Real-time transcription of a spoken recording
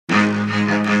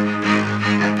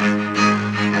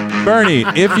Bernie,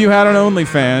 if you had an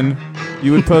OnlyFans,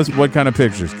 you would post what kind of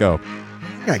pictures? Go.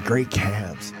 I got great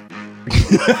calves.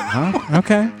 Huh?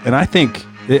 Okay. And I think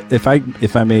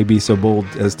if I may be so bold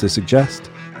as to suggest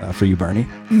for you, Bernie,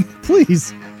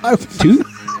 Please. I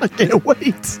can't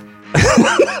wait.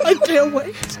 I can't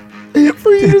wait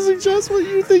for you to suggest what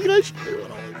you think I should do.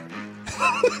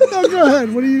 No, go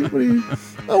ahead. What do you?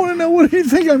 I want to know, what do you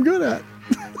think I'm good at?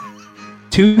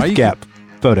 tooth gap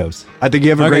photos. I think you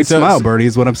have a great so- smile, Bernie,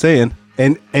 is what I'm saying.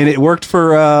 And it worked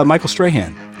for Michael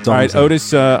Strahan. That's All I'm right, saying.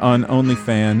 Otis, on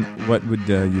OnlyFans, what would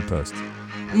you post?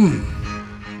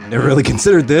 Never really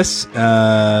considered this.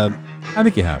 I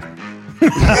think you have.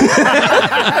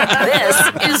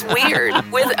 This is Weird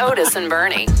with Otis and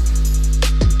Bernie.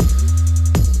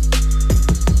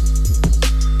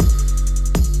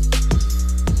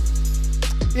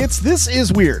 This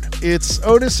is Weird. It's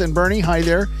Otis and Bernie. Hi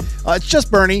there. It's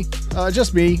just Bernie,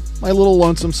 just me, my little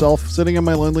lonesome self, sitting in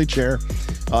my lonely chair.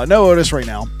 No Otis right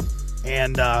now.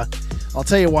 And I'll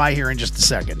tell you why here in just a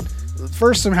second.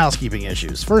 First, some housekeeping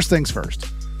issues. First things first.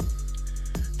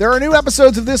 There are new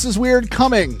episodes of This Is Weird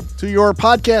coming to your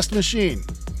podcast machine.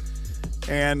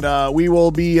 And we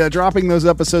will be dropping those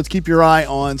episodes. Keep your eye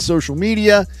on social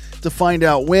media to find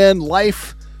out when.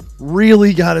 Life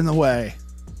really got in the way.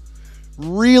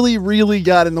 Really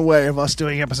got in the way of us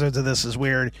doing episodes of This Is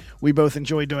Weird. We both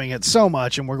enjoy doing it so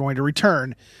much, and we're going to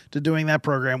return to doing that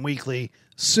program weekly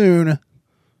soon.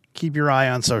 Keep your eye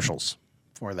on socials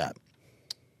for that.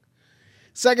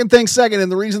 Second,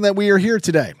 and the reason that we are here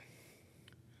today.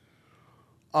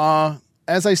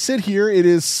 As I sit here, it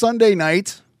is Sunday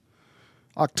night,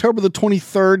 October the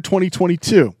 23rd,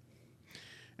 2022.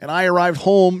 And I arrived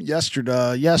home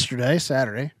yesterday,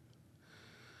 Saturday,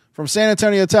 from San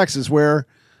Antonio, Texas, where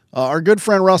our good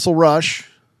friend Russell Rush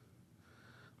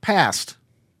passed.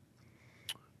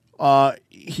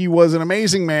 He was an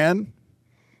amazing man,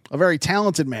 a very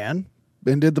talented man,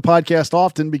 and did the podcast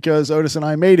often because Otis and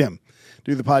I made him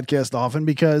do the podcast often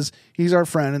because he's our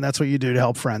friend, and that's what you do to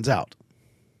help friends out.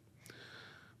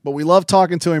 But we love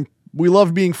talking to him. We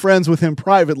love being friends with him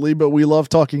privately, but we love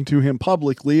talking to him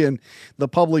publicly, and the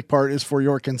public part is for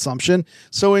your consumption.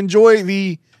 So enjoy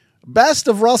the best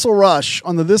of Russell Rush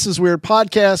on the This Is Weird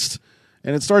podcast,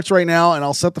 and it starts right now, and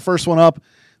I'll set the first one up.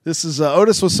 This is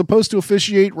Otis was supposed to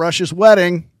officiate Rush's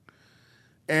wedding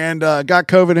and got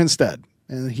COVID instead,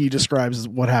 and he describes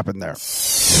what happened there.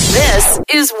 This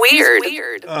is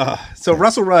Weird. So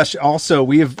Russell Rush, also,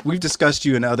 we've discussed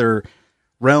you in other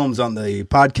realms on the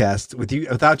podcast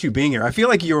without you being here. I feel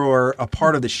like you're a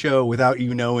part of the show without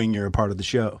you knowing you're a part of the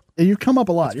show. And you come up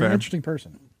a lot. That's You're an fair. interesting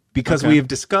person. Because Okay. we have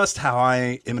discussed how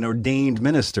I am an ordained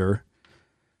minister,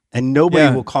 and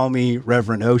nobody will call me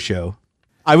Reverend Osho.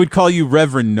 I would call you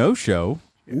Reverend No Show.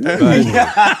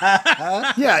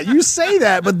 Yeah, you say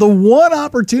that, but the one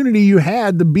opportunity you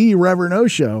had to be Reverend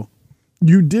Osho,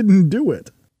 you didn't do it.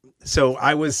 So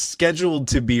I was scheduled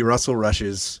to be Russell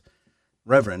Rush's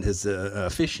Reverend, his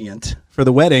officiant for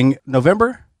the wedding.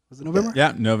 November? Was it November?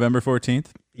 Yeah, November 14th.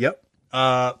 Yep.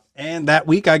 And that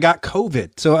week I got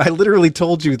COVID. So I literally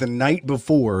told you the night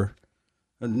before,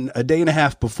 a day and a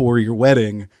half before your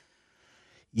wedding.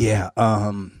 Yeah.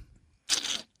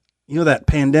 You know that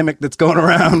pandemic that's going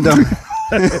around.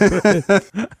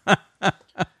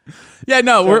 Yeah,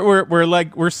 no,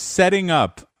 we're setting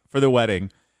up for the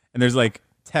wedding, and there's like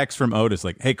text from Otis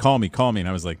like, "Hey, call me," and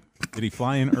I was like, "Did he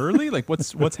fly in early? Like,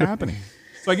 what's happening?"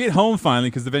 So I get home finally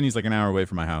because the venue's like an hour away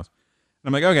from my house, and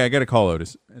I'm like, "Okay, I got to call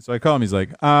Otis." And so I call him. He's like,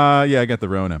 "Yeah, I got the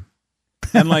Rona,"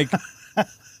 and like,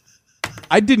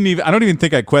 I don't even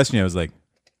think I questioned it. I was like,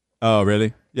 "Oh,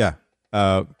 really? Yeah.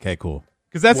 Okay, cool."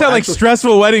 Because that's how like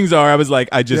stressful weddings are. I was like,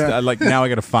 I like now I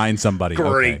got to find somebody.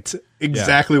 Great. Okay.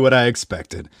 Exactly what I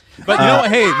expected. But you know what?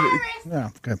 Hey, Yeah,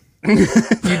 okay.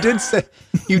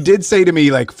 You did say to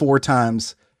me like 4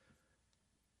 times,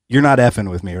 "You're not effing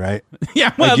with me, right?"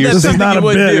 yeah, well, you're- that's this is something not you a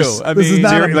would bit. do. I This is mean,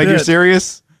 not a Like you're bit.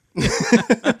 serious?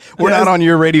 We're not on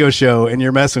your radio show and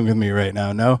you're messing with me right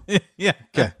now, no? yeah.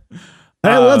 Okay.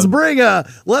 Hey, let's bring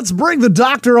the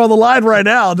doctor on the line right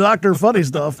now, Dr. Funny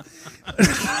Stuff.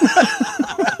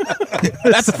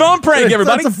 That's a phone prank,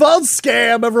 everybody. That's a phone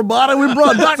scam, everybody. We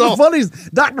brought Dr. Funny's.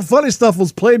 Dr. Funny Stuff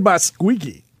was played by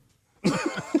Squeaky.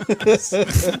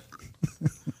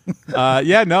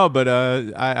 Yeah, no, but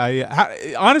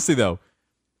I honestly though,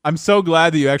 I'm so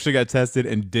glad that you actually got tested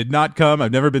and did not come.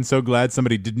 I've never been so glad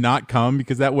somebody did not come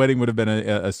because that wedding would have been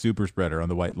a super spreader on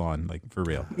the white lawn, like for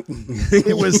real.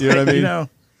 It was, You know what I mean? you know,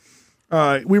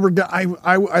 we were. I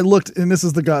looked, and this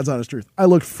is the God's honest truth. I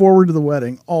looked forward to the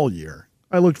wedding all year.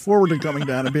 I looked forward to coming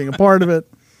down and being a part of it.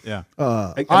 Yeah.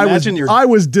 Imagine you're- I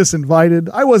was disinvited.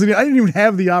 I didn't even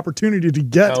have the opportunity to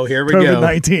get here we go.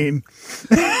 COVID-19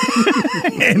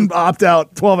 and opt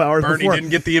out 12 hours Bernie before. didn't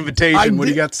get the invitation. I What do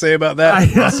you did- got to say about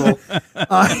that, Russell?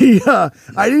 I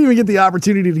didn't even get the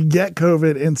opportunity to get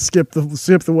COVID and skip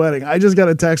the wedding. I just got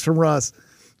a text from Russ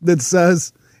that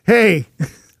says, "Hey,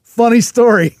 funny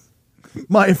story.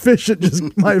 My officiant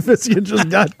just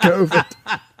got COVID."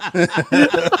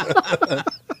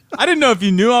 I didn't know if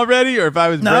you knew already or if I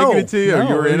was breaking it to you or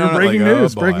you were in on breaking it. Like,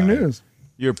 news. oh, boy. Breaking news.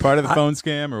 You're part of the phone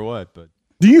scam or what? But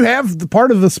Do you have the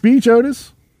part of the speech,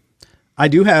 Otis? I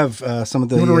do have some of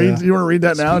the. You want to read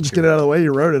that now? Just get it out of the way.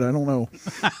 You wrote it. I don't know.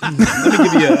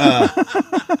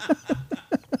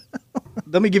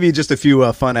 Let me give you just a few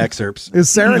fun excerpts. Is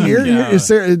Sarah near you? Yeah. Is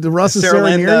Russ is Sarah Sarah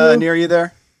Lynn, near you? near you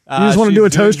there? You just wanna she's do a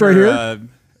toast doing right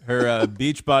her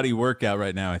beach body workout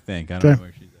right now, I think. I don't know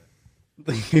where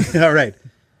she's at. All right.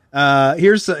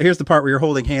 Here's the part where you're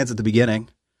holding hands at the beginning.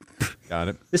 Got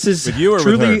it. This is With you or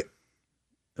truly.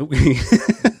 with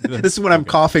her? This is when I'm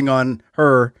coughing on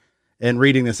her and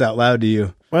reading this out loud to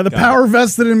you. By the power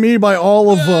vested in me by all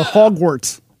of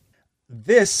Hogwarts.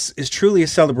 This is truly a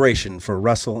celebration for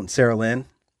Russell and Sarah Lynn,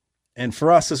 and for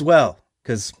us as well,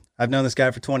 because I've known this guy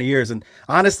for 20 years, and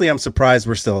honestly, I'm surprised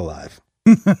we're still alive.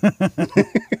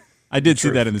 I did see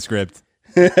that in the script.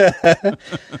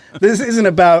 This isn't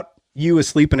about you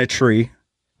asleep in a tree,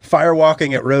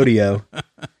 firewalking at rodeo,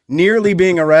 nearly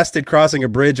being arrested crossing a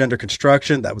bridge under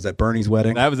construction. That was at Bernie's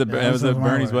wedding. That was at my Bernie's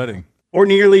wedding. wedding. Or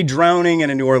nearly drowning in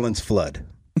a New Orleans flood.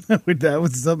 I was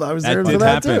there That for did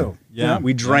that happen. too. Yeah,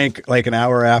 We drank like an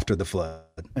hour after the flood.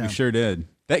 we sure did.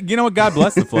 That, you know what? God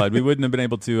bless the flood. We wouldn't have been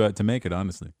able to make it,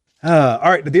 honestly. All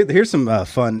right, here's some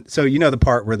fun. So you know the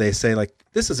part where they say like,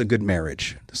 "This is a good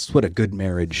marriage. This is what a good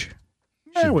marriage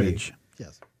should be." Marriage.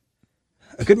 Yes.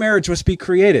 A good marriage must be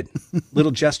created.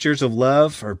 Little gestures of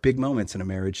love are big moments in a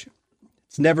marriage.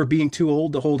 It's never being too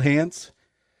old to hold hands.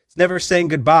 It's never saying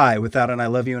goodbye without an "I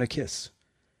love you" and a kiss.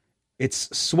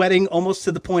 It's sweating almost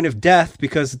to the point of death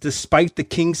because despite the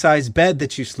king-size bed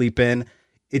that you sleep in,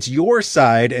 it's your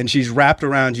side and she's wrapped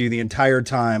around you the entire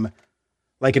time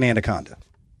like an anaconda.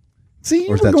 See, you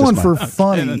Or is were that just going for mine?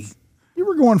 funny. that's- You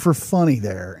were going for funny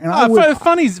there, and I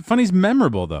Funny's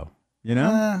memorable though. You know,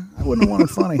 I wouldn't want it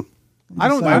funny. I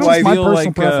don't. My I don't wife- my feel personal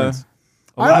like. preference.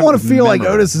 A I lot don't want was to feel like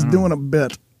memorable. Otis is doing a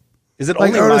bit. Is it Like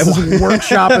only my Otis wife? is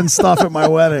workshopping stuff at my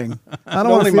wedding. I don't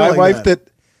want Only to feel my like wife that.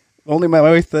 only my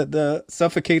wife that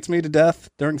suffocates me to death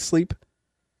during sleep.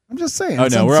 I'm just saying. Oh,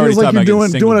 it no, we're feels already like talking you're about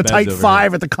getting single doing a beds tight over here.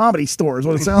 five at the Comedy Store is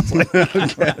what it sounds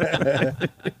like.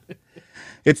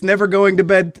 It's never going to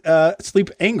bed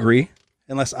sleep angry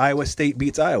unless Iowa State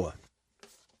beats Iowa.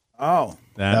 Oh,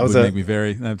 That was would a- make me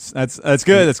very. That's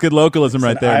good. That's good localism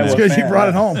right there. Iowa Nick. because you brought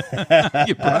it home.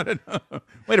 You brought it.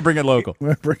 Way to bring it local.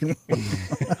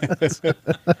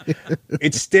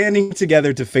 It's standing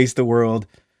together to face the world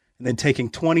and then taking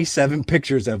 27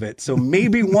 pictures of it. So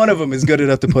maybe one of them is good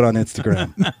enough to put on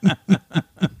Instagram.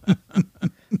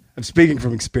 I'm speaking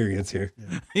from experience here.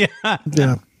 Yeah,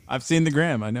 Yeah. I've seen the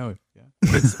gram. I know it.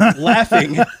 Yeah.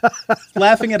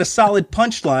 laughing at a solid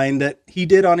punchline that he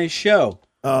did on his show.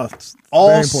 It's All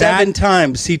very important. 7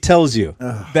 times he tells you.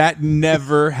 That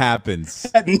never happens.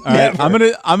 That All right,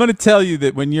 never. I'm gonna tell you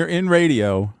that when you're in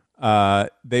radio,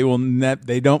 they will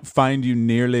they don't find you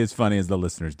nearly as funny as the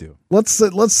listeners do. Let's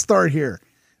start here.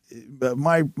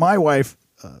 My wife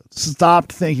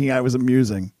stopped thinking I was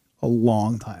amusing a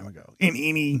long time ago in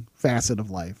any facet of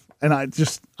life, and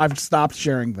I've stopped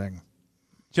sharing things.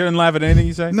 She doesn't laugh at anything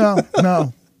you say. No.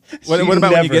 What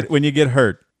about never. when you get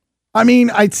hurt? I mean,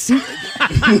 I'd see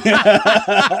Like, It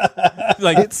man,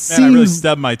 I really seems-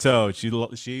 stubbed my toe. She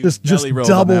just belly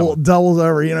rolled on that one. doubles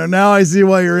over. Now I see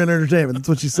why you're in entertainment. That's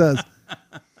what she says.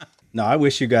 No, I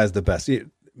wish you guys the best.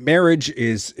 Marriage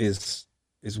is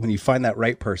when you find that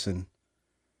right person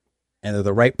and they're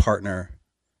the right partner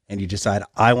and you decide,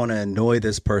 I want to annoy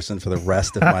this person for the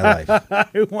rest of my life. I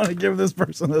want to give this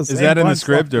person this. Is that in the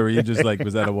script, or were you just like,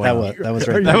 was that a one? That was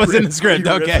right That there. was in the script.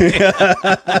 Okay.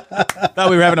 Thought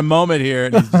we were having a moment here,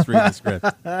 and he's just reading the script.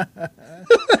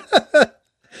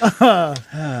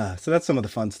 So that's some of the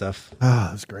fun stuff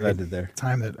That was great. I did there.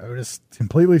 Time that Otis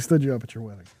completely stood you up at your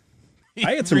wedding.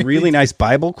 I had some really nice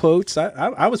Bible quotes.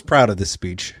 I was proud of this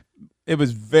speech. It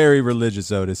was very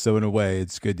religious, Otis. So in a way,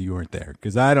 it's good you weren't there,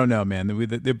 because I don't know, man.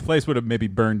 The place would have maybe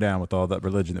burned down with all that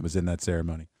religion that was in that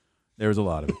ceremony. There was a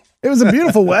lot of it. It was a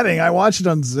beautiful wedding. I watched it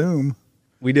on Zoom.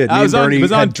 We did. I Me was and on- Bernie it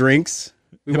was had on- drinks.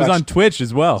 It was on Twitch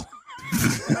as well.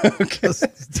 You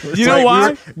You know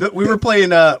why? We were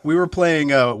playing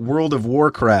World of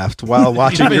Warcraft while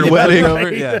watching your You wedding looked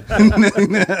over-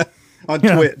 yeah. on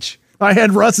Twitch. I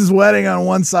had Russ's wedding on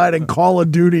one side and Call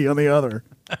of Duty on the other.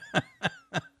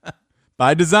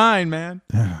 By design, man.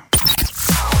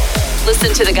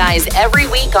 Listen to the guys every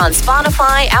week on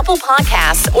Spotify, Apple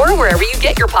Podcasts, or wherever you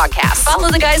get your podcasts. Follow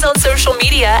the guys on social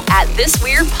media at This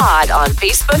Weird Pod on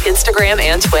Facebook, Instagram,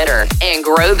 and Twitter. And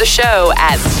grow the show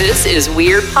at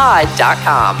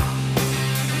thisisweirdpod.com.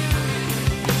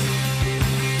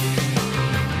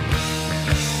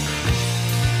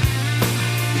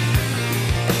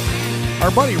 Our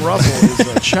buddy Russell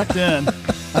is checked in.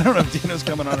 I don't know if Dino's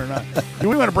coming on or not. Do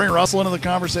we want to bring Russell into the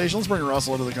conversation? Let's bring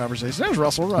Russell into the conversation. There's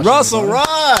Russell Rush. Russell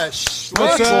everybody. Rush.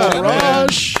 Russell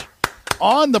Rush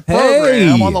on the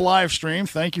program, on the live stream.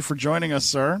 Thank you for joining us,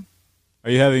 sir.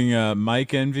 Are you having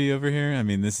mic envy over here? I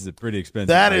mean, this is a pretty expensive.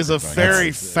 That is a microphone.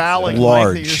 very phallic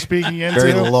large. mic that you're speaking into.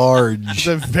 Very large. It's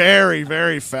a very,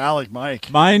 very phallic mic.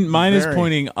 Mine is Very.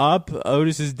 pointing up.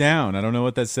 Otis is down. I don't know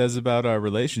what that says about our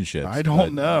relationship. I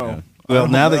don't know. Well,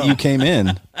 now that you came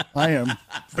in, I am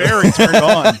very turned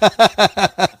on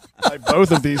by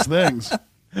both of these things.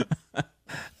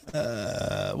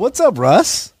 what's up,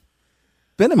 Russ?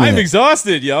 Been a minute. I'm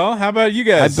exhausted, y'all. How about you I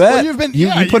guys? bet Well, you've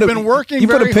been working You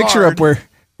put a very picture hard. up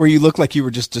where you look like you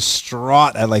were just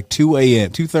distraught at like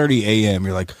 2:30 a.m.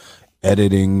 You're like,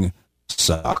 editing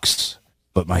sucks,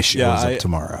 but my show's up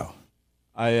tomorrow.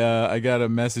 I got a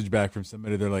message back from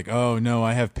somebody. They're like, "Oh no,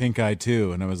 I have pink eye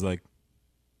too," and I was like,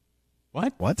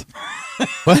 "What? What?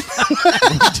 What?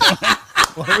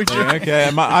 What are we doing? Like, okay,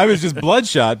 I was just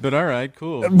bloodshot, but all right,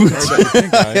 cool. Sorry about your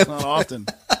pink eye. Not often.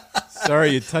 Sorry,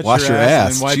 you touched Wash your your ass,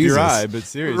 ass, and then wipe Jesus. your eye, but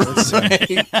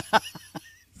seriously,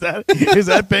 Is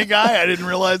that pink eye? I didn't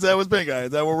realize that was pink eye.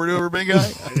 Is that what we're doing for pink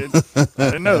eye? I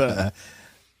didn't know that.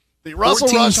 The Russell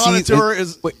 14 Rush Haunted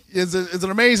seasons- Tour is an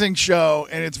amazing show,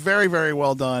 and it's very, very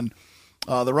well done.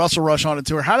 The Russell Rush Haunted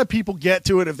Tour. How do people get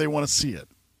to it if they want to see it?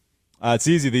 it's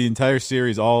easy. The entire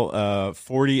series, all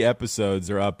 40 episodes,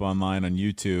 are up online on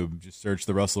YouTube. Just search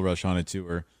the Russell Rush Haunted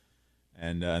Tour,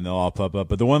 and they'll all pop up.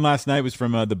 But the one last night was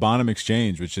from the Bonham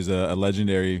Exchange, which is a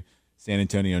legendary San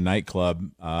Antonio nightclub.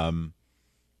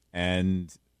 And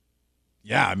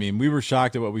yeah, I mean, we were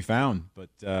shocked at what we found, but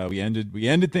we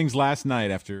ended things last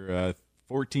night after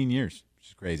 14 years, which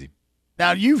is crazy.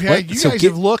 Now you What? guys So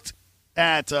have looked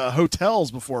at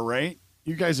hotels before, right?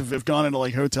 You guys have gone into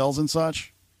like hotels and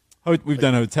such. We've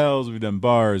done hotels, we've done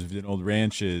bars, we've done old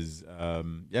ranches.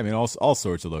 Yeah, I mean, all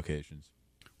sorts of locations.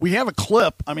 We have a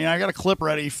clip. I mean, I got a clip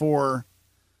ready for.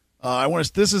 I want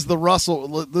to. This is the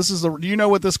Russell. This is the. Do you know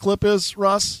what this clip is,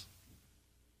 Russ?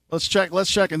 Let's check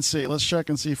and see. Let's check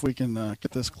and see if we can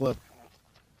get this clip.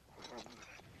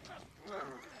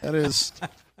 That is.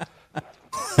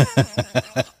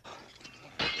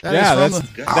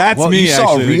 That's Well, me you saw a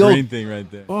actually. real- The green thing right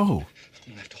there. Whoa.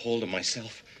 I have to hold it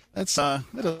myself. That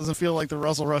doesn't feel like the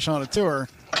Russell Rush on a tour.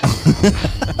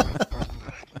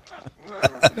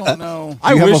 I don't know.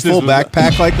 I You have wish a full this was,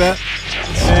 backpack like that?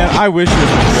 Man, I wish this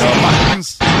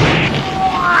was real.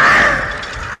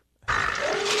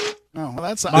 Oh, well,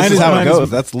 that's Mine This is how it mine is- goes.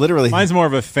 That's literally. Mine's more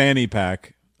of a fanny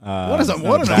pack. what it's an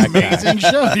not a backpack. amazing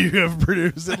show you have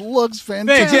produced. It looks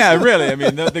fantastic. Thanks. Yeah, really. I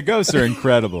mean, the ghosts are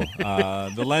incredible.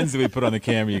 The lens that we put on the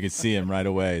camera, you can see them right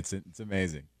away. It's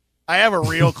amazing. I have a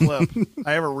real clip.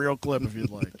 I have a real clip if you'd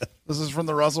like. This is from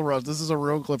the Russell Rush. This is a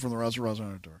real clip from the Russell Rush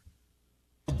on a tour.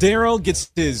 Daryl gets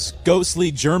his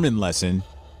ghostly German lesson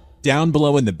down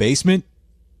below in the basement.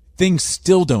 Things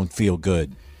still don't feel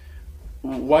good.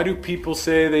 Why do people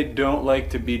say they don't like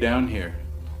to be down here?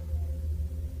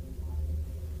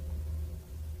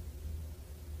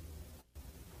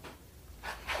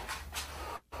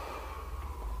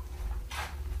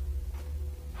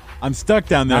 I'm stuck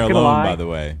down there Not gonna alone, lie, by the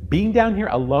way. Being down here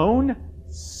alone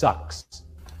sucks.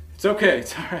 It's okay.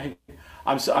 It's all right.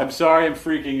 I'm sorry. I'm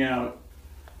freaking out.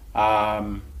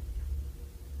 I'm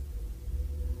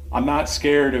not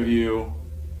scared of you,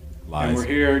 and Lies. we're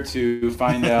here to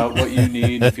find out what you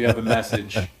need if you have a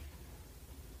message.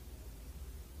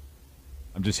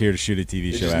 I'm just here to shoot a TV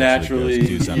It's show. just actually, naturally Ghost,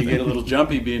 do you something. get a little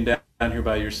jumpy being down here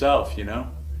by yourself. You know.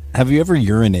 Have you ever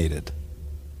urinated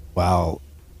while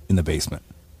in the basement?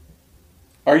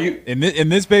 Are you? in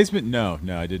this basement? No,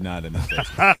 I did not in this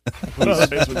basement.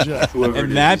 Whoever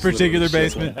In it that is, literally particular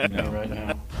circling basement? me No. right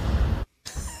now.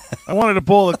 I wanted to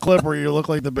pull the clip where you look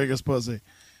like the biggest pussy.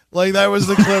 Like, that was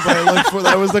the clip I looked for.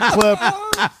 That was the clip.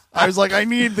 I was like, I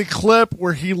need the clip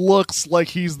where he looks like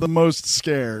he's the most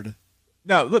scared.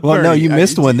 No, look. Well, no, Bernie, you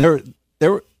missed I- one.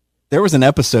 There was an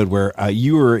episode where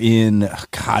you were in.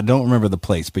 God, I don't remember the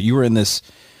place, but you were in this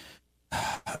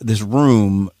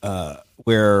room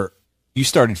where you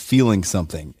started feeling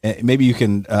something. Maybe you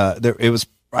can. It was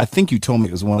I think you told me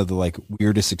it was one of the like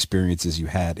weirdest experiences you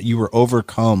had. You were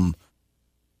overcome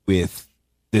with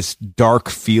this dark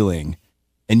feeling,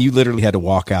 and you literally had to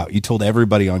walk out. You told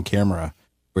everybody on camera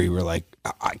where you were like,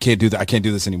 I can't do that. I can't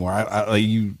do this anymore.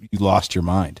 You lost your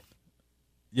mind.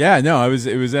 Yeah, no, it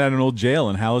was at an old jail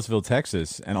in Hallettsville,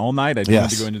 Texas, and all night I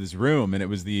wanted to go into this room, and it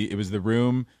was the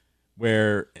room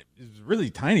where it was a really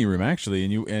tiny room actually,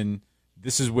 and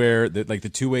this is where the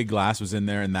two-way glass was in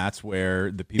there, and that's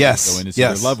where the people would go in to see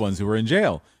their loved ones who were in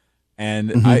jail.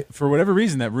 And I, for whatever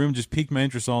reason, that room just piqued my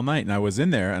interest all night, and I was in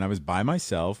there, and I was by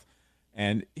myself.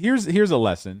 And here's a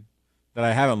lesson that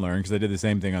I haven't learned because I did the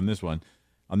same thing on this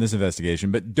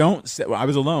investigation. But I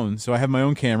was alone, so I have my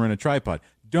own camera and a tripod.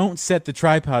 Don't set the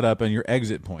tripod up on your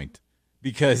exit point,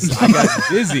 because I got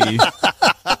dizzy.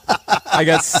 I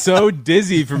got so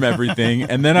dizzy from everything,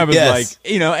 and then I was like,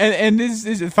 and this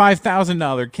is a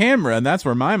 $5,000 camera, and that's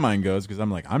where my mind goes, because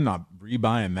I'm like, I'm not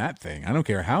rebuying that thing. I don't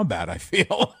care how bad I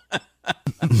feel.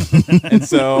 And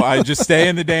so I just stay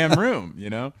in the damn room,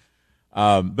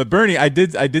 But Bernie, I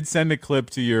did send a clip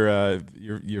to your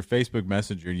Facebook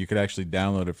Messenger. You could actually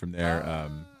download it from there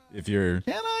if you're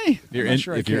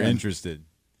interested.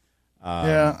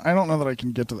 Yeah, I don't know that I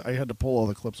can get to. I had to pull all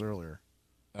the clips earlier.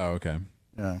 Oh, okay.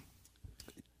 Yeah.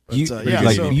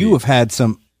 You have had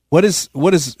some. What is?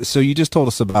 So you just told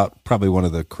us about probably one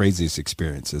of the craziest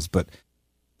experiences, but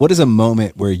what is a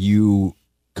moment where you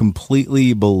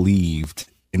completely believed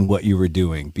in what you were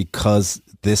doing because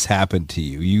this happened to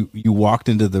you? You walked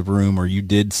into the room, or you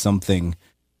did something.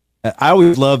 I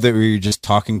always love that we were just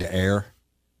talking to air,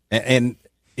 and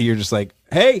you're just like,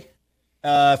 hey,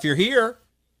 if you're here,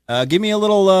 give me a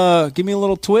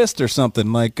little twist or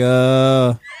something, like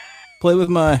play with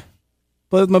my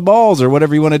balls or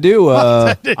whatever you want to do.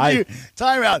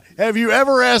 Time out. Have you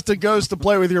ever asked a ghost to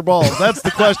play with your balls? That's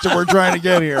the question we're trying to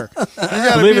get here. You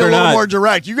got to be a little more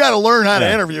direct. You got to learn how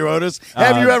to interview, Otis.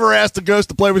 Have you ever asked a ghost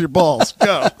to play with your balls?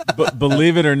 Go. But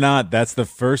believe it or not, that's the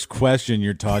first question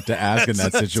you're taught to ask in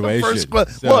that situation.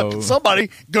 Look,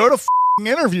 somebody go to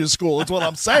interview school. Is what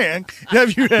I'm saying.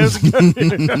 Have you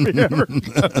ever?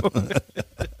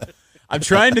 I'm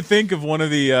trying to think of one of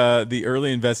the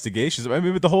early investigations. I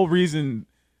mean, but the whole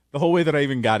way that I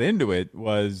even got into it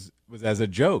was as a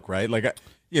joke, right? Like,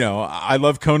 I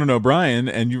love Conan O'Brien,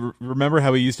 and you remember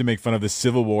how he used to make fun of the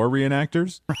Civil War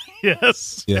reenactors?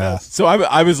 Yes. Yeah. So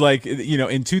I was like,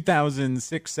 in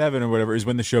 2006, 7 or whatever is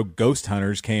when the show Ghost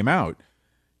Hunters came out.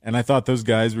 And I thought those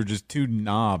guys were just two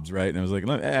knobs, right? And I was like,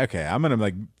 okay, I'm going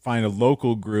to find a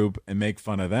local group and make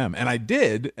fun of them. And I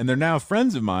did, and they're now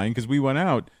friends of mine because we went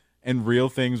out and real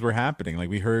things were happening.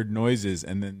 Like, we heard noises,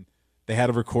 and then they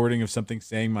had a recording of something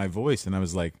saying my voice, and I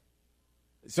was like,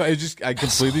 so I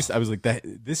was like,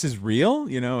 this is real,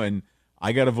 and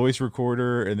I got a voice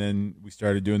recorder, and then we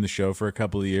started doing the show for a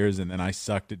couple of years, and then I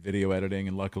sucked at video editing,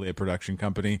 and luckily a production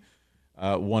company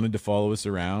wanted to follow us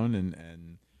around,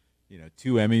 and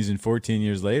 2 Emmys and 14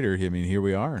 years later, I mean, here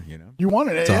we are, You won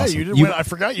it. Yeah, awesome. You did win. I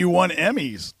forgot you won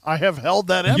Emmys. I have held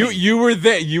that Emmy. You were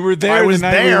there. You were there. I was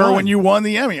there when you won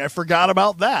the Emmy. I forgot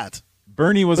about that.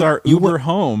 Bernie was our Uber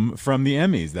home from the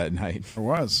Emmys that night. It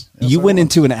was. Yes, you went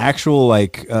into an actual, I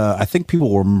think people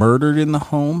were murdered in the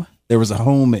home. There was a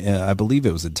home, I believe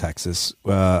it was in Texas,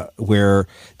 where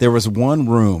there was one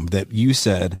room that you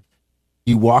said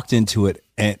you walked into it,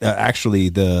 and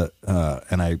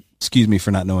excuse me for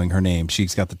not knowing her name.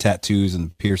 She's got the tattoos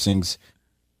and piercings.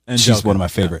 And she's one of my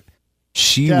favorite.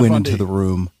 She went into the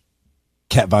room.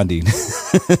 Kat Von D.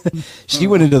 She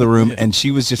went into the room, and she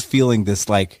was just feeling this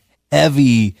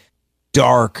heavy,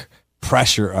 dark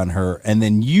pressure on her. And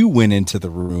then you went into the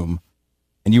room,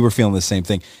 and you were feeling the same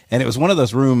thing. And it was one of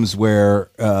those rooms where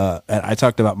and I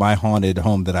talked about my haunted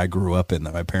home that I grew up in,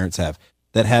 that my parents have,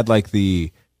 that had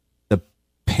the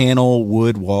panel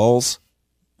wood walls.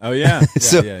 Oh yeah.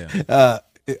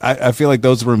 I feel like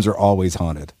those rooms are always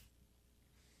haunted.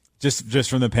 Just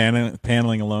from the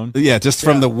paneling alone. Yeah, just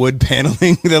from the wood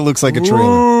paneling that looks like a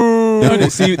trailer.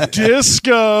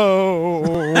 Disco.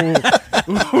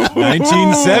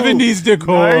 1970s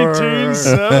decor.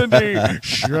 1970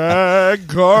 shag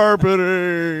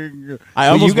carpeting. I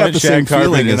almost got the shag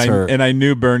carpeting, and I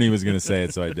knew Bernie was going to say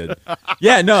it, so I did.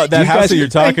 Yeah, no, that house that you're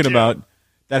talking about.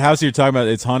 That house you're talking about,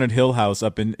 it's Haunted Hill House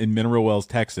up in Mineral Wells,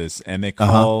 Texas, and they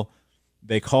call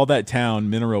that town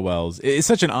Mineral Wells. It's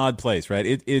such an odd place, right?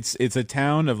 It's a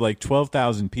town of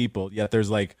 12,000 people, yet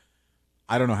there's I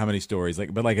don't know how many stories,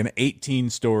 but an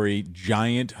 18-story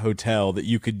giant hotel that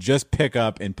you could just pick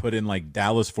up and put in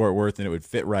Dallas Fort Worth, and it would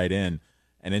fit right in.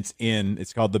 And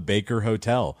it's called the Baker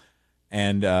Hotel,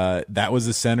 and that was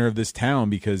the center of this town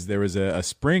because there was a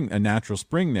natural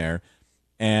spring there,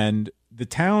 and the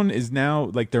town is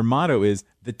now, like, their motto is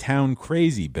the town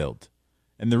crazy built.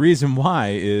 And the reason why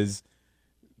is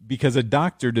because a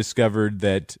doctor discovered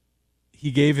that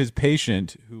he gave his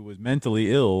patient who was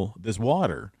mentally ill this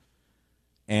water,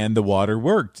 and the water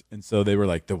worked. And so they were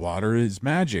like, the water is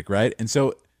magic, right? And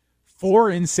so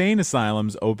 4 insane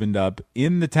asylums opened up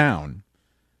in the town.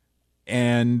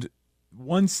 And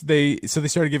once they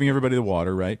started giving everybody the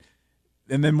water, right?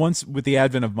 And then once, with the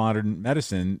advent of modern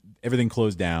medicine, everything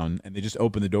closed down, and they just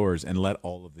opened the doors and let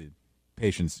all of the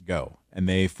patients go, and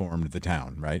they formed the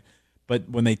town, right? But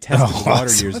when they tested the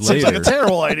water years later, seems like a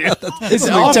terrible idea. It's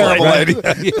a terrible idea.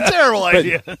 A terrible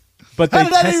idea. But how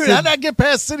did that get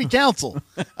past city council?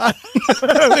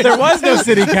 There was no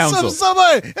city council.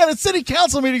 Somebody at a city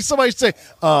council meeting, somebody say,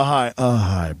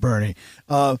 hi, Bernie.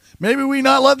 Maybe we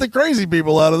not let the crazy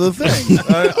people out of the thing.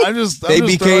 I'm just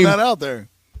throwing that out there.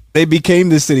 They became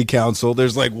the city council.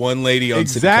 There's like one lady on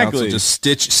city council just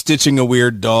stitching a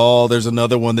weird doll. There's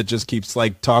another one that just keeps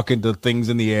like talking to things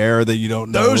in the air that you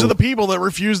don't know. Those are the people that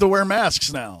refuse to wear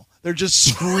masks now. They're just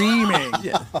screaming.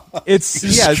 It's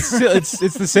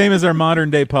the same as our modern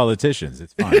day politicians.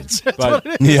 It's fine.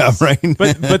 Yeah, right.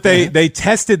 But they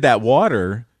tested that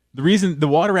water. The reason the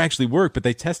water actually worked, but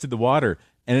they tested the water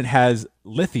and it has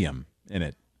lithium in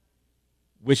it,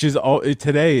 which is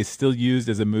today is still used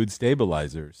as a mood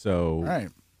stabilizer. So right.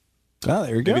 Oh,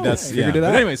 there you go. That's But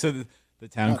anyway, so the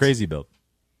town crazy built.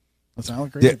 That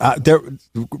sounds crazy.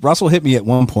 Russell hit me at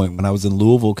one point when I was in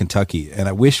Louisville, Kentucky, and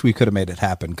I wish we could have made it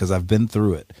happen because I've been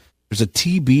through it. There's a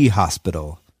TB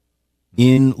hospital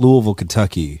in Louisville,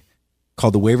 Kentucky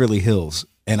called the Waverly Hills,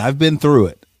 and I've been through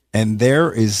it. And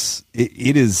there is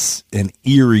it is an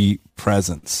eerie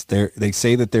presence. They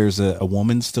say that there's a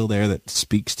woman still there that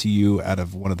speaks to you out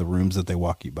of one of the rooms that they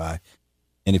walk you by,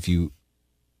 and if you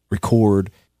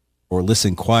record or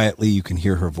listen quietly, you can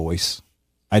hear her voice.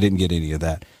 I didn't get any of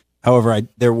that. However,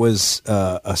 there was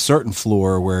a certain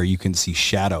floor where you can see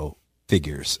shadow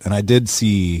figures, and I did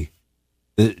see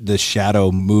the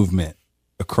shadow movement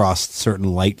across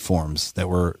certain light forms that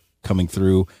were coming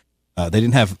through. They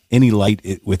didn't have any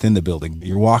light within the building. But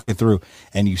you're walking through,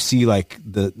 and you see like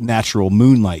the natural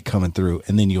moonlight coming through,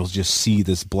 and then you'll just see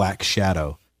this black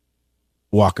shadow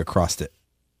walk across it.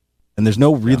 And there's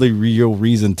no really real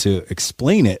reason to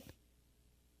explain it.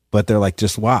 But they're like,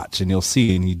 just watch and you'll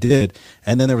see. And you did.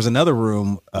 And then there was another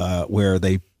room where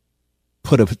they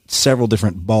put several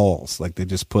different balls. Like they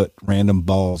just put random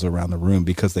balls around the room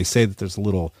because they say that there's a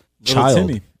little child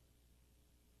Timmy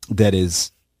that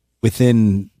is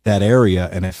within that area.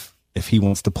 And if he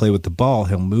wants to play with the ball,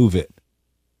 he'll move it.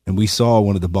 And we saw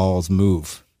one of the balls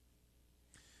move.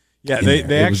 Yeah,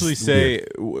 they actually say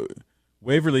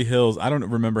Waverly Hills. I don't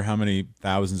remember how many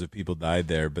thousands of people died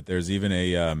there, but there's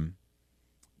even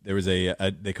there was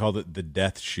they called it the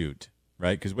death chute,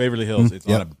 right? Because Waverly Hills, it's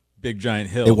on a big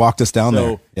giant hill. They walked us down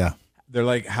there. Yeah. They're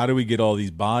like, how do we get all these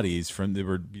bodies there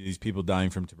were these people dying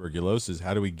from tuberculosis?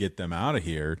 How do we get them out of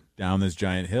here down this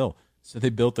giant hill? So they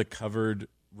built a covered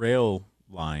rail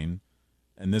line,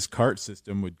 and this cart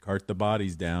system would cart the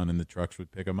bodies down, and the trucks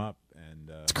would pick them up. And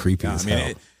it's creepy as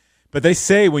hell. But they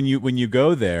say when you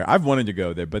go there, I've wanted to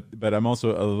go there, but I'm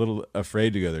also a little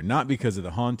afraid to go there, not because of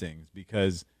the hauntings,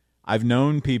 because I've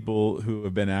known people who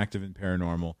have been active in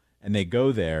paranormal, and they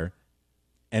go there,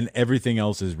 and everything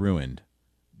else is ruined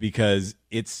because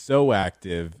it's so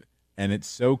active and it's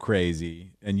so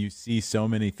crazy, and you see so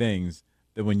many things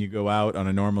that when you go out on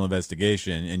a normal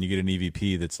investigation and you get an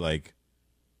EVP that's like,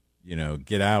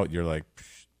 get out, you're like,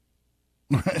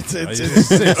 it's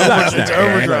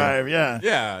overdrive.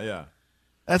 Yeah.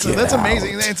 That's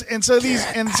amazing. And so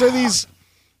these.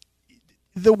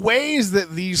 The ways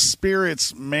that these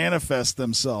spirits manifest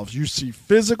themselves, you see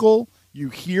physical, you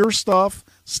hear stuff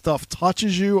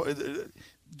touches you,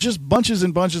 just bunches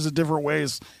and bunches of different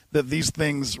ways that these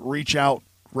things reach out,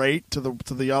 right, to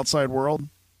the outside world.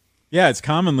 Yeah, it's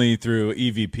commonly through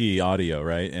EVP audio,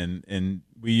 right? And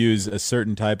we use a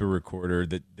certain type of recorder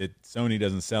that Sony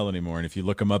doesn't sell anymore. And if you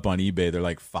look them up on eBay, they're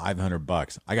like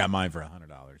 $500. I got mine for $100,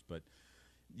 but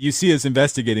you see us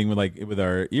investigating with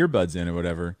our earbuds in or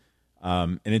whatever.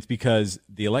 And it's because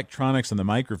the electronics on the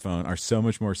microphone are so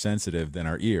much more sensitive than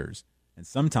our ears. And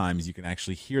sometimes you can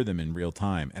actually hear them in real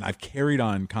time. And I've carried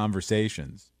on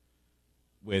conversations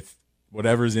with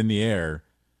whatever's in the air.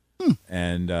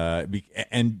 And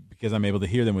because I'm able to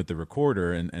hear them with the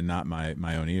recorder and not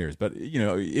my own ears. But,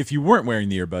 if you weren't wearing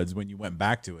the earbuds when you went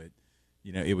back to it,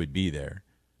 it would be there.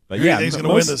 But Who do you think's going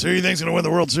to win this? Who do you think's going to win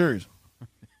the World Series?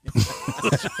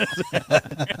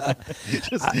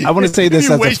 I want to say this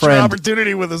you as a waste your friend.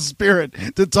 opportunity with a spirit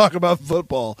to talk about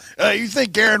football. You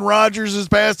think Aaron Rodgers is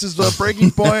past his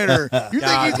breaking point, or you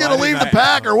think he's going to leave the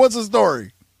pack, or what's the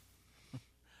story?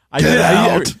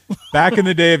 Back in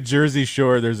the day of Jersey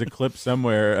Shore, there's a clip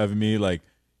somewhere of me like,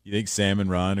 you think Sam and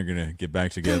Ron are going to get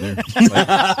back together?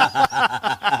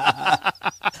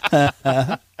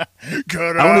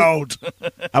 Cut out.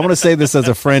 I want to say this as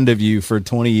a friend of you for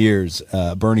 20 years.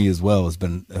 Bernie as well has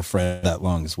been a friend that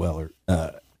long as well.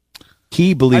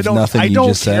 He believes nothing you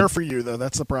just said. I don't care for you, though.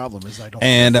 That's the problem. Is I don't.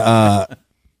 And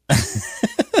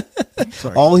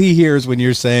all he hears when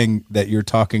you're saying that you're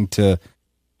talking to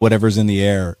whatever's in the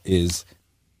air is,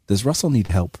 does Russell need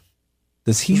help?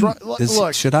 Does he?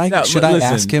 Should I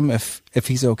ask him if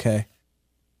he's okay?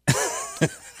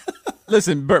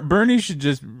 Listen, Bernie should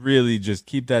just really just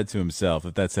keep that to himself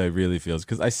if that's how he really feels.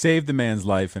 Because I saved the man's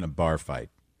life in a bar fight.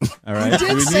 All right, we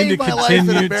need to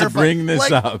continue to bring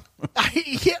this up.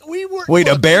 Wait,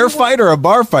 a bear fight or a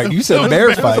bar fight? You said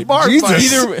bear fight.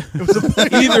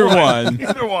 Jesus. Either one.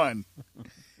 Either one.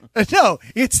 No,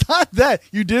 it's not that.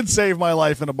 You did save my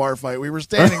life in a bar fight. We were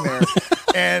standing there,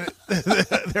 and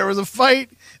there was a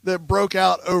fight that broke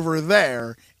out over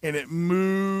there, and it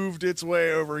moved its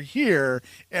way over here,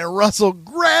 and Russell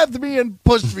grabbed me and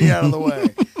pushed me out of the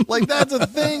way. Like, that's a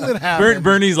thing that happened.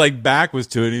 Bernie's like back was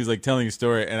to it. And he was like telling a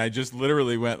story, and I just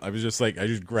literally went. I was just like, I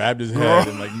just grabbed his head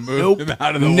and like moved him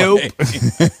out of the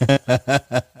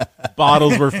way.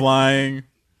 Bottles were flying.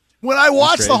 When I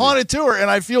watch the haunted tour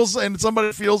and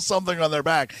somebody feels something on their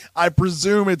back, I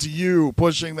presume it's you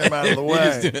pushing them out of the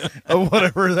way, or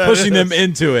whatever that pushing is. them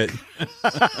into it.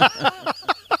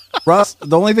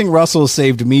 The only thing Russell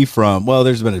saved me from, well,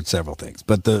 there's been several things,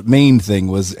 but the main thing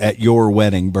was at your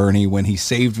wedding, Bernie, when he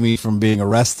saved me from being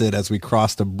arrested as we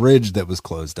crossed a bridge that was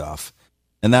closed off,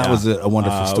 and that was a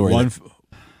wonderful story. That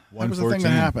was a thing that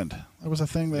happened. That was a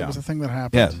thing that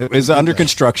happened. Yeah, it was under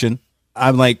construction.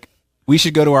 I'm like, we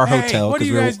should go to our hotel. What are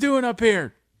you guys doing up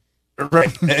here?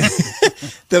 Right.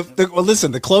 Well,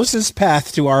 listen, the closest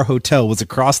path to our hotel was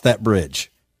across that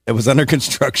bridge. It was under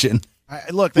construction.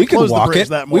 Look, they closed the bridge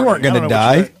that morning. We weren't going to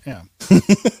die. Yeah.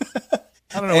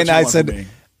 I don't know. And I said,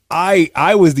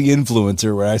 I was the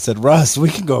influencer where I said, Russ, we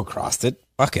can go across it.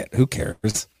 Fuck it. Who cares?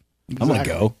 Exactly. I'm going to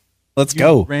go. Let's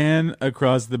go. Ran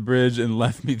across the bridge and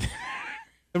left me there.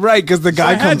 Right, because the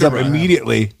guy comes up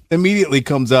immediately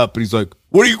comes up and he's like,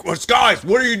 guys,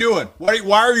 what are you doing?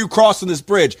 Why are you crossing this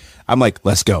bridge? I'm like,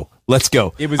 let's go.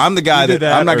 I'm the guy that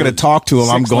I'm not going to talk to him.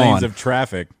 I'm gone. 6 lanes of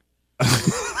traffic.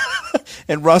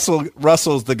 And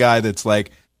Russell's the guy that's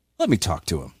like, let me talk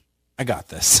to him. I got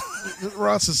this.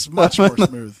 Russ is much more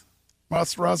smooth.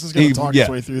 Russ is going to talk his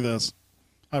way through this.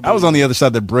 I was on the other side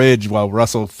of the bridge while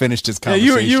Russell finished his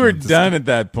conversation. Yeah, you were done at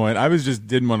that point. I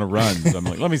didn't want to run. So I'm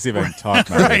like, let me see if I can talk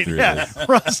my way through this.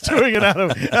 Russ doing it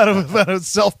out of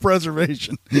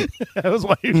self-preservation. That was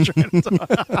why he was trying to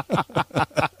talk.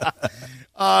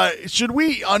 Should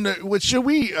we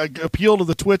appeal to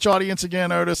the Twitch audience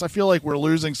again, Otis? I feel like we're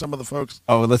losing some of the folks.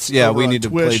 Oh, we need to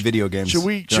play video games. Should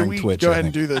we Twitch, go ahead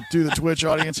and do the Twitch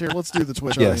audience here? Let's do the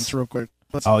Twitch audience real quick.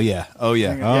 Oh yeah.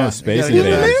 Space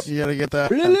Invaders. You gotta get that.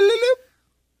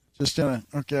 Just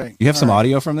okay. You have some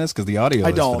audio from this because the audio.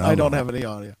 I don't have any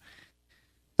audio.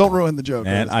 Don't ruin the joke.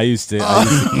 Man, I used to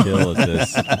kill at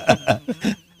this.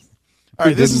 All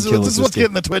right, this is what's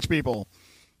getting the Twitch people.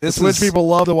 Twitch people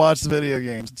love to watch the video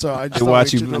games, so I just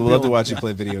love to watch you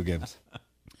play video games.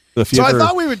 So if you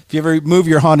if you ever move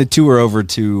your haunted tour over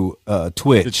to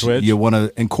Twitch, you want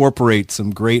to incorporate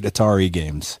some great Atari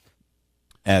games.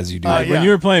 As you do, when you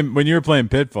were playing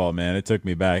Pitfall, man, it took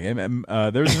me back.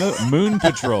 There was no Moon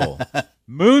Patrol.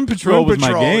 Moon Patrol was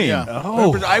my game. Yeah.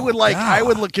 I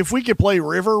would look if we could play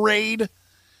River Raid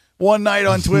one night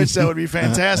on Twitch. That would be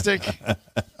fantastic.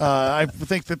 I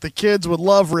think that the kids would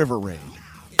love River Raid.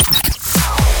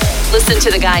 Listen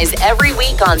to the guys every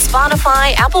week on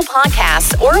Spotify, Apple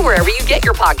Podcasts, or wherever you get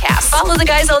your podcasts. Follow the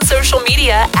guys on social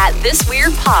media at This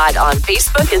Weird Pod on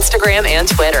Facebook, Instagram, and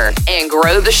Twitter. And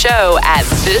grow the show at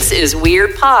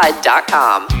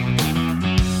thisisweirdpod.com.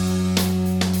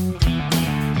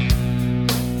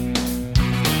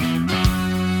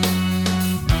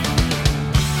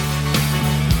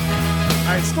 All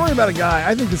right, story about a guy.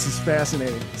 I think this is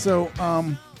fascinating. So,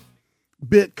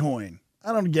 Bitcoin.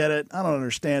 I don't get it. I don't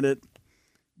understand it,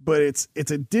 but it's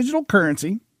a digital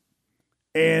currency,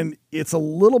 and it's a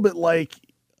little bit like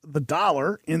the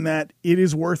dollar in that it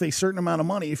is worth a certain amount of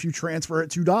money if you transfer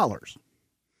it to dollars,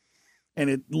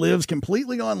 and it lives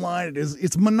completely online.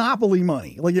 It's monopoly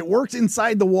money. Like, it works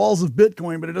inside the walls of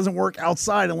Bitcoin, but it doesn't work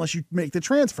outside unless you make the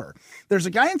transfer. There's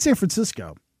a guy in San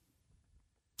Francisco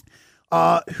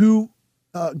who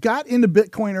got into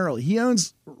Bitcoin early. He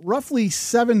owns roughly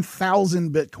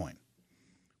 7,000 Bitcoin,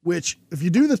 which if you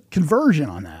do the conversion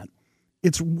on that,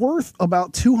 it's worth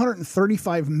about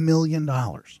 $235 million.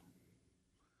 Can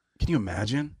you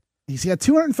imagine? He's got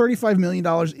 $235 million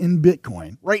in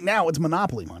Bitcoin. Right now, it's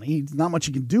monopoly money. Not much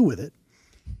you can do with it.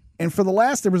 And for the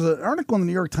last, there was an article in the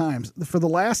New York Times. For the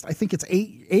last, I think it's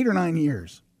eight or 9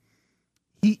 years,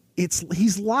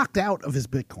 he's locked out of his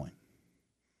Bitcoin.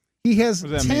 He has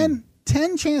 10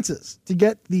 chances to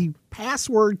get the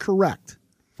password correct.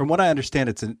 From what I understand,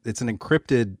 it's an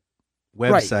encrypted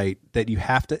website that you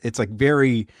have to. It's like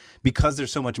because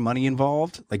there's so much money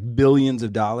involved, like billions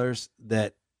of dollars,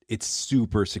 that it's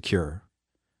super secure.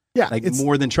 Yeah, like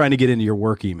more than trying to get into your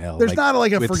work email. There's not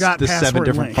like a forgot the password 7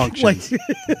 different link. functions.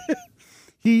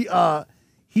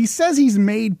 He says he's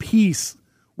made peace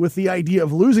with the idea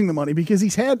of losing the money because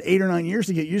he's had 8 or 9 years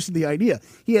to get used to the idea.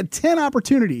 He had 10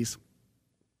 opportunities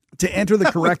to enter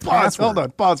the correct password. Hold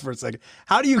on, pause for a second.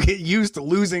 How do you get used to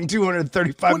losing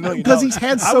 $235 million? Because he's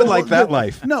had I would like that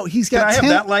life. No, he's got. Can I have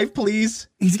that life, please?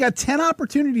 He's got 10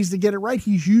 opportunities to get it right.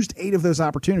 He's used 8 of those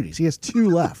opportunities. He has 2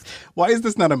 left. Why is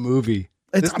this not a movie?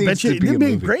 I bet you it'd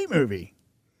be a great movie.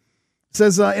 It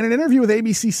says in an interview with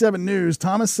ABC 7 News,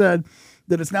 Thomas said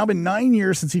that it's now been 9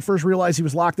 years since he first realized he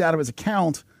was locked out of his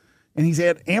account, and he's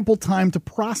had ample time to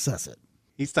process it.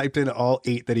 He's typed in all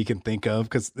 8 that he can think of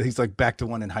because he's like back to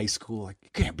one in high school. Like,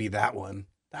 it can't be that one.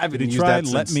 I haven't used that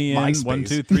since Let me in MySpace. 1,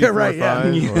 2, 3, 4,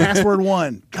 5. Password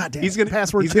 1. God damn it.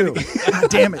 Password 2. God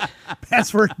damn it.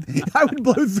 Password. I would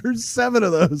blow through 7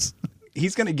 of those.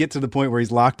 He's going to get to the point where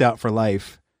he's locked out for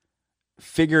life,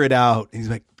 figure it out. He's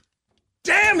like,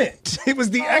 damn it. It was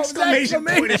the exclamation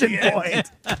point.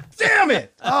 Damn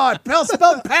it. Oh, it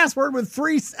spelled password with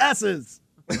 3 S's.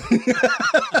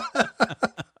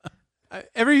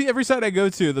 Every site I go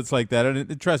to that's like that,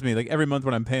 and trust me, like every month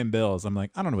when I'm paying bills, I'm like,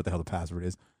 I don't know what the hell the password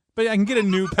is, but I can get a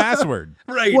new password.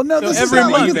 Right. Well, no, so this every is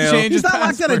not month like he's not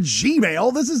locked out of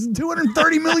Gmail. This is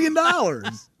 $230 million.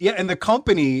 Yeah, and the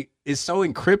company is so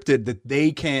encrypted that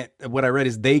they can't. What I read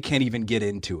is they can't even get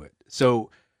into it.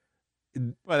 So,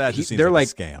 well, that just seems they're like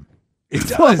like a scam. It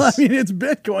does. Well, I mean, it's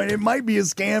Bitcoin. It might be a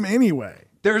scam anyway.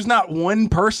 There's not one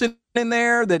person in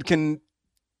there that can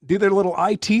do their little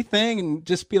IT thing and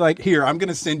just be like, here, I'm going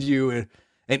to send you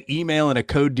an email and a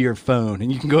code to your phone,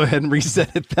 and you can go ahead and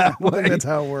reset it that way. I think that's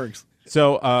how it works.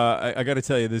 So I got to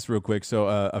tell you this real quick. So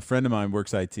a friend of mine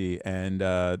works IT, and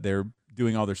they're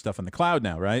doing all their stuff on the cloud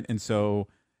now, right? And so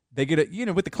they get it,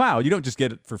 with the cloud, you don't just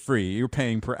get it for free. You're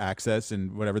paying per access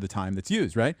and whatever the time that's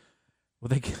used, right? Well,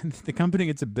 the company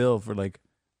gets a bill for like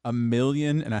 $1.5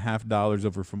 million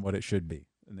over from what it should be.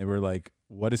 And they were like,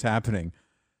 what is happening?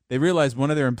 They realized one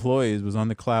of their employees was on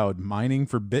the cloud mining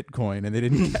for Bitcoin, and they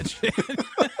didn't catch it.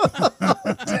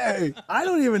 Dang. I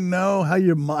don't even know how do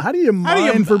you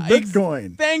mine for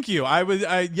Bitcoin? Thank you.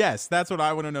 Yes, that's what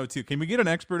I want to know too. Can we get an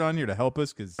expert on here to help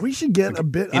us? Because we should get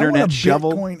internet I want a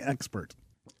shovel Bitcoin expert.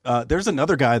 There's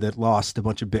another guy that lost a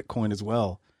bunch of Bitcoin as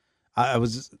well. I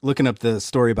was looking up the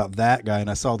story about that guy, and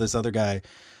I saw this other guy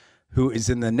who is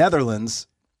in the Netherlands.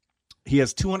 He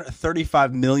has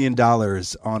 $235 million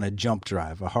on a jump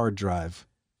drive, a hard drive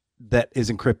that is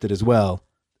encrypted as well.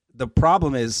 The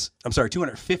problem is, I'm sorry,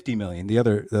 250 million. The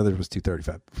other was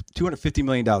 235. $250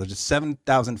 million is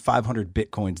 7,500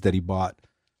 Bitcoins that he bought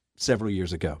several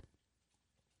years ago.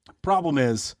 Problem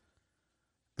is,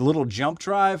 the little jump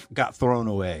drive got thrown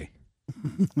away.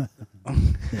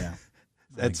 Yeah.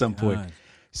 At some point.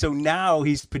 So now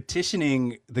he's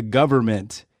petitioning the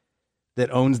government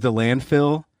that owns the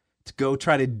landfill to go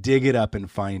try to dig it up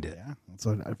and find it. Yeah, that's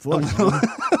what I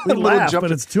thought. We laugh,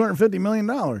 but it's $250 million.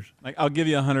 Like, I'll give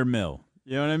you $100 million.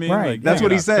 You know what I mean? Right. Like, That's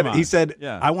what he said. Come He on. said,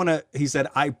 Yeah. He said,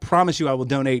 I promise you I will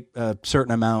donate a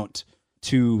certain amount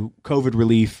to COVID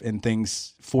relief and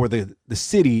things for the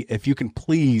city if you can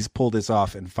please pull this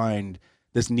off and find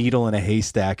this needle in a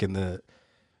haystack in the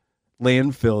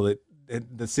landfill that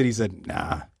the city said,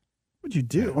 nah. What'd you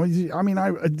do? I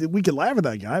mean, we could laugh at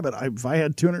that guy, but if I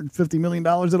had $250 million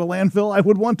at a landfill, I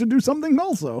would want to do something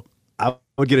also. I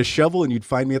would get a shovel and you'd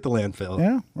find me at the landfill.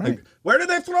 Yeah, right. Like, where did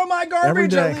they throw my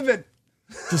garbage? I live in.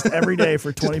 Just every day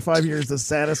for 25 years, the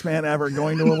saddest man ever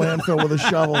going to a landfill with a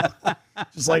shovel.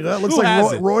 Just like, that looks Who like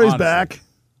has it, Roy's honestly? back.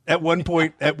 At one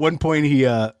point,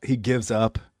 he gives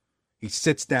up. He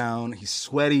sits down. He's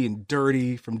sweaty and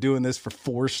dirty from doing this for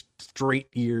 4 straight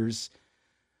years.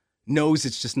 Knows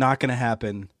it's just not going to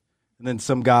happen. And then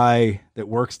some guy that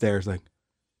works there is like,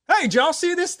 hey, did y'all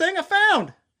see this thing I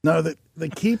found? No, the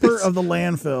keeper of the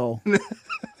landfill,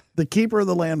 the keeper of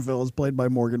the landfill is played by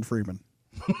Morgan Freeman.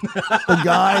 The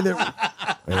guy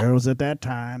that It was at that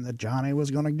time that Johnny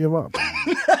was going to give up.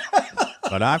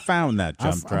 But I found that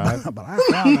jump drive. But I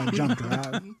found that jump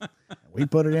drive. We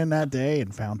put it in that day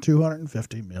and found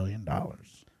 $250 million.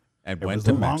 And It went was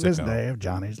to the longest Mexico. day of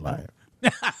Johnny's life.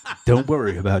 Don't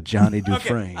worry about Johnny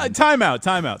Dufresne. Time out.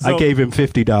 So I gave him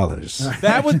 $50.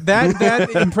 that was that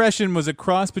impression was a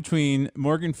cross between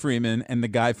Morgan Freeman and the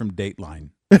guy from Dateline.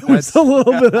 It's a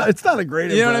little bit. It's not a great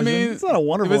impression. You know what I mean? It's not a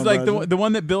wonderful It was like impression. the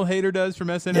one that Bill Hader does from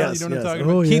SNL. Yes, you know what yes. I'm talking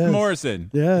about? Oh, Keith yes. Morrison.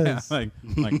 Yes. Yeah,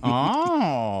 like,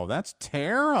 oh, that's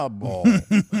terrible.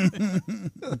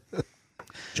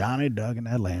 Johnny dug in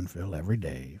that landfill every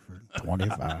day for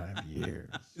 25 years.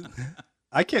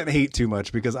 I can't hate too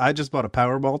much because I just bought a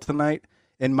Powerball tonight,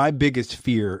 and my biggest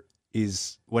fear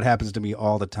is what happens to me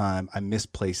all the time. I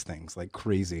misplace things like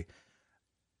crazy.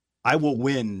 I will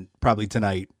win probably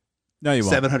tonight. No, you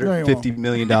won't. $750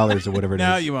 million or whatever it is.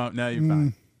 No, you won't. No, you're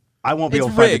fine. I won't be It's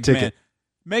able to find a rigged, ticket. man.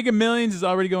 Mega Millions is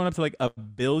already going up to like $1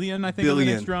 billion, I think, in the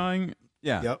next drawing.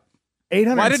 Yeah. Yep.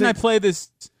 800. Why didn't I play this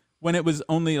when it was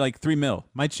only like $3 million?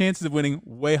 My chances of winning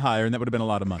way higher, and that would have been a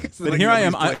lot of money. But like here I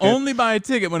am. nobody's I playing it. only buy a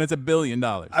ticket when it's $1 billion.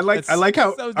 I like That's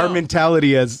how so our dumb.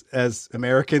 mentality as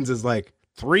Americans is like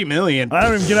 $3 million. I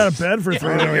don't even get out of bed for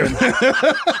 $3 million.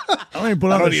 I don't even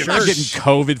put on a I'm shirt. not getting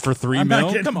COVID for $3 I'm million.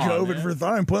 not getting Come on, COVID man. for. I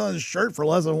don't even put on a shirt for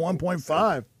less than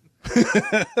 1.5.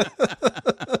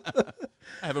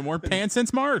 I haven't worn pants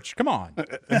since March. Come on.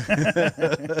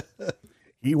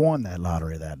 He won that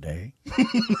lottery that day.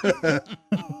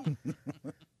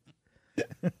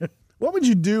 What would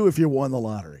you do if you won the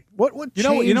lottery? What You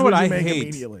know change what would I you make hate?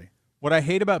 immediately? What I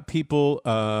hate about people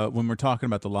when we're talking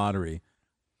about the lottery,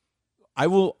 I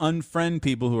will unfriend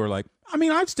people who are like, I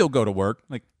mean, I'd still go to work.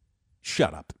 Like,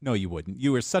 shut up. No, you wouldn't.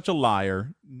 You are such a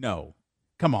liar. No.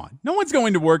 Come on. No one's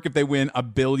going to work if they win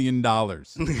 $1 billion.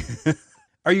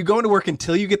 Are you going to work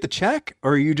until you get the check,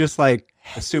 or are you just like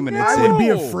assuming it's I would in? be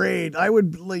No. afraid. I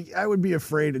would be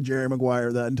afraid of Jerry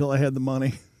Maguire that until I had the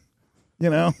money. You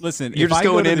know? Listen, You're if just I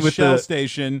go going to in the with Shell the-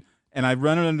 station and I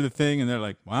run it under the thing and they're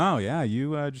like, wow, yeah,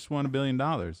 you just won $1 billion.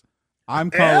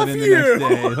 I'm calling in the you. next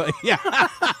day. Like, yeah.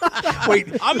 Wait,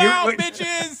 I'm out,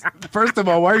 bitches. First of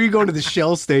all, why are you going to the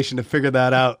Shell station to figure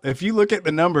that out? If you look at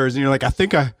the numbers and you're like,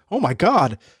 oh my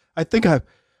God, I think I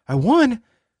won.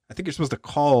 I think you're supposed to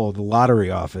call the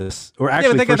lottery office or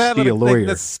actually they got first that see a lawyer.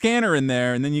 the scanner in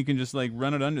there, and then you can just like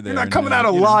run it under there. You're not and coming then,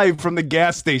 out you know. alive from the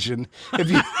gas station. If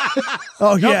you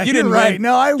Oh yeah, you you're didn't right. win.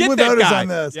 No, I'm Get with that Otis guy. on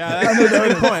this. Yeah, I'm that's with a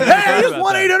good Otis. point. Hey, I forgot just about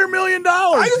won that. $800 million.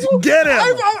 Get him.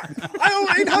 I owe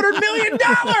 $800 million.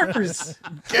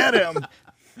 Get him.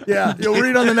 Yeah, you'll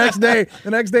read on the next day.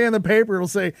 The next day in the paper, it'll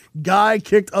say, "Guy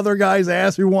kicked other guy's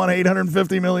ass who won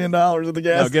 $850 million at the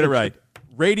gas No, get it right.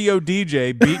 Radio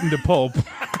DJ beaten to pulp.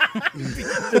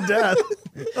 to death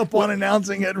upon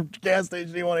announcing at gas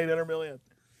station he won $800 million."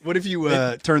 What if you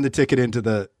turn the ticket into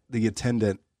the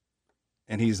attendant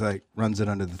and he's like runs it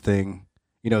under the thing?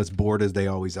 You know, as bored as they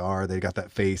always are. They got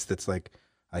that face that's like,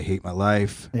 I hate my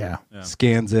life. Yeah.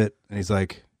 Scans it and he's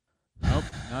like, Nope,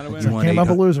 not a you winner. won Came up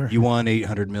a loser. You won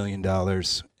 $800 million.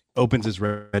 Opens his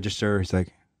register. He's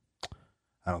like,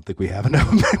 I don't think we have enough.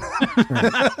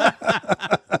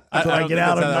 So I get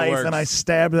out a knife and I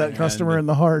stab that customer in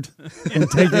the heart and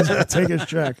take his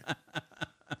check.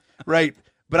 Right.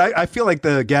 But I feel like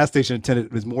the gas station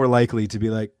attendant was more likely to be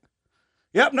like,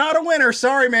 yep, not a winner.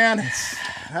 Sorry, man.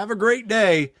 Have a great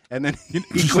day. And then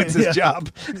he quits his job.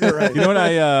 You're right. You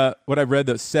know what I read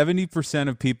though? 70%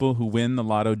 of people who win the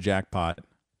lotto jackpot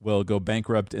will go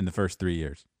bankrupt in the first 3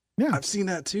 years. I've seen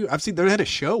that too. They had a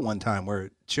show one time where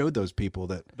it showed those people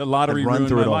that The lottery had run ruined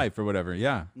through my it all. life or whatever.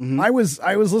 Yeah. I was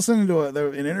listening to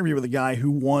an interview with a guy who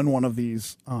won one of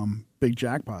these big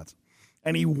jackpots,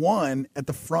 and he won at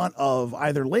the front of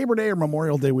either Labor Day or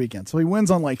Memorial Day weekend. So he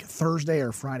wins on like Thursday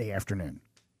or Friday afternoon,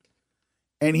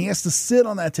 and he has to sit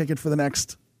on that ticket for the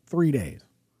next 3 days.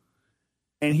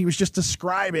 And he was just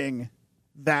describing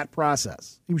that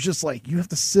process. He was just like, you have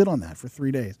to sit on that for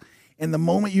 3 days, and the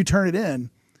moment you turn it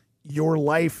in, your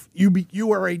life,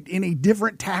 you are in a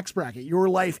different tax bracket. Your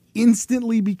life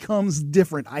instantly becomes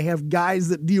different. I have guys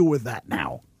that deal with that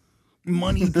now.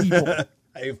 Money people.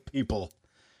 I have people.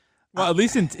 Well, at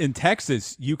least in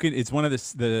Texas, you can. It's one of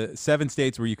the 7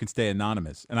 states where you can stay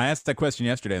anonymous. And I asked that question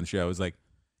yesterday on the show. I was like,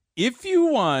 if you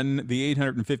won the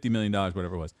 $850 million,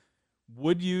 whatever it was,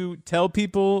 would you tell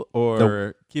people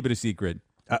or keep it a secret?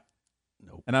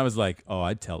 Nope. And I was like, oh,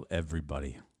 I'd tell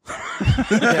everybody.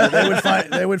 Yeah,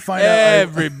 they would find out.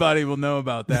 Everybody will know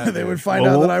about that. They would find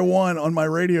out that I won on my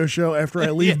radio show after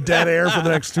I leave dead air for the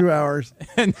next 2 hours.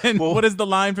 And then what is the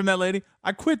line from that lady?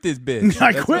 I quit this bitch.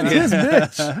 I quit this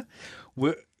bitch.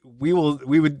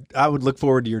 I would look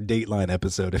forward to your Dateline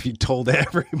episode if you told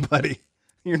everybody.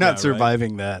 You're not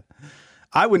surviving that.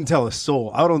 I wouldn't tell a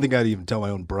soul. I don't think I'd even tell my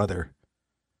own brother.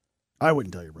 I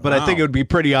wouldn't tell your brother. But I think it would be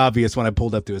pretty obvious when I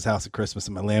pulled up to his house at Christmas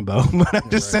in my Lambo. But I'm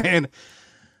just saying.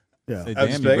 Yeah. Say, I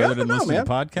was damn, your like, brother I don't didn't know, listen to man.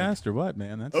 the podcast or what,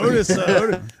 man? That's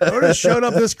Otis showed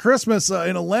up this Christmas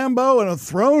in a Lambo and a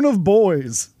throne of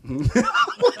boys.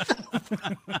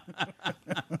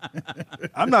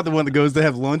 I'm not the one that goes to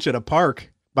have lunch at a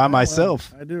park by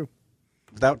myself I do.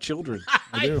 without children.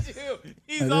 I do.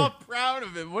 He's all proud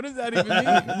of it. What does that even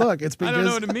mean? Look, it's because I don't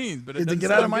know what it means, but to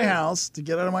get out of my house,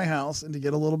 and to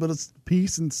get a little bit of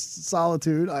peace and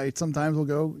solitude, I sometimes will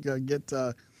go get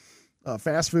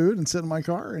fast food and sit in my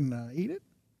car and eat it.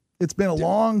 It's been a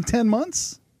long 10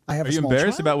 months. I have. Are you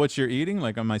embarrassed about what you're eating,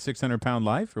 like on my 600-pound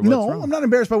life, or what's No, wrong? I'm not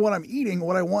embarrassed by what I'm eating.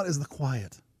 What I want is the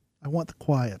quiet. I want the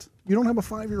quiet. You don't have a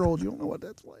 5-year-old. You don't know what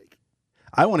that's like.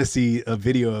 I want to see a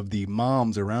video of the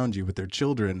moms around you with their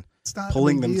children It's not a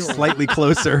pulling big them deal. slightly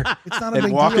closer It's not a and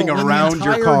big walking deal when around the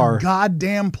your entire car.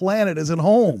 Goddamn planet is at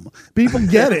home. People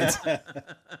get it.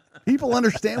 People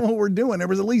understand what we're doing. There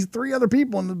was at least 3 other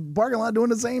people in the parking lot doing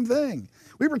the same thing.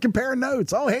 We were comparing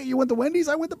notes. Oh, hey, you went to Wendy's?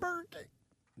 I went to Burger King.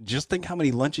 Just think how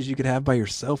many lunches you could have by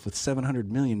yourself with $700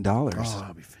 million. Oh,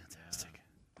 that'd be fantastic.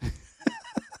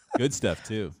 Good stuff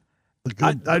too.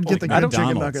 I'd get the good chicken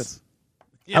McDonald's. nuggets.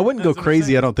 I wouldn't go that's what I'm crazy,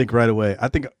 saying. I don't think, right away. I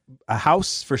think a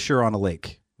house for sure on a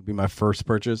lake would be my first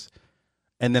purchase.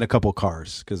 And then a couple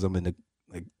cars because I'm into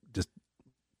just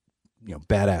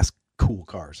badass cool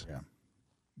cars. Yeah.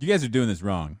 You guys are doing this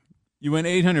wrong. You win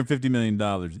 $850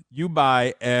 million. You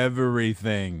buy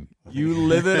everything. You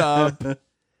live it up.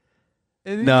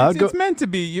 It's meant to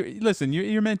be. Listen,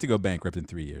 you're meant to go bankrupt in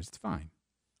 3 years. It's fine.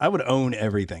 I would own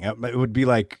everything. It would be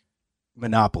like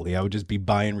Monopoly. I would just be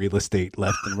buying real estate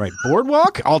left and right.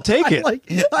 Boardwalk? I'll take it.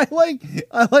 I like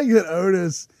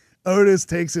that Otis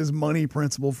takes his money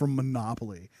principle from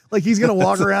Monopoly. Like he's gonna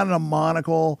walk around in a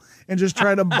monocle and just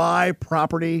try to buy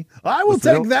property. I will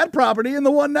take that property and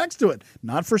the one next to it.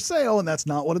 Not for sale, and that's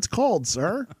not what it's called,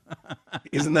 sir.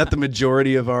 Isn't that the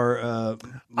majority of our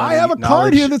I have a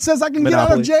card here that says I can get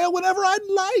out of jail whenever I'd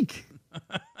like.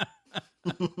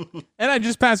 And I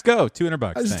just passed go. $200.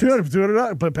 I just Thanks.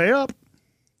 $200, but pay up.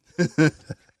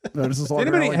 No, this is all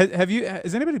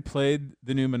Has anybody played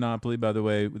the new Monopoly, by the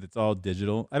way, it's all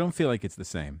digital? I don't feel like it's the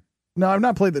same. No, I've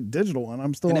not played the digital one.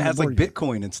 I'm still And on it has the like board game.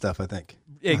 Bitcoin and stuff, I think.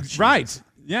 Right.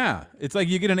 Yeah. It's like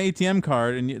you get an ATM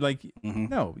card and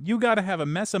no, you got to have a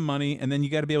mess of money and then you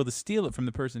got to be able to steal it from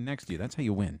the person next to you. That's how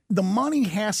you win. The money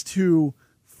has to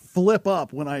flip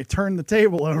up when I turn the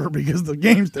table over because the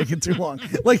game's taking too long.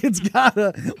 Like it's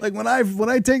gotta when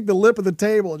I take the lip of the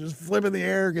table and just flip in the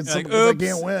air because I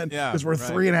can't win because we're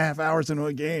 3.5 hours into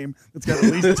a game that's got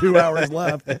at least 2 hours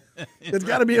left. It's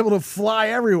got to be able to fly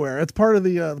everywhere. It's part of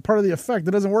the effect.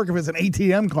 It doesn't work if it's an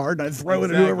ATM card and I throw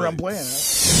it at whoever I'm playing.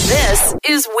 This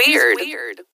is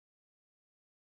Weird.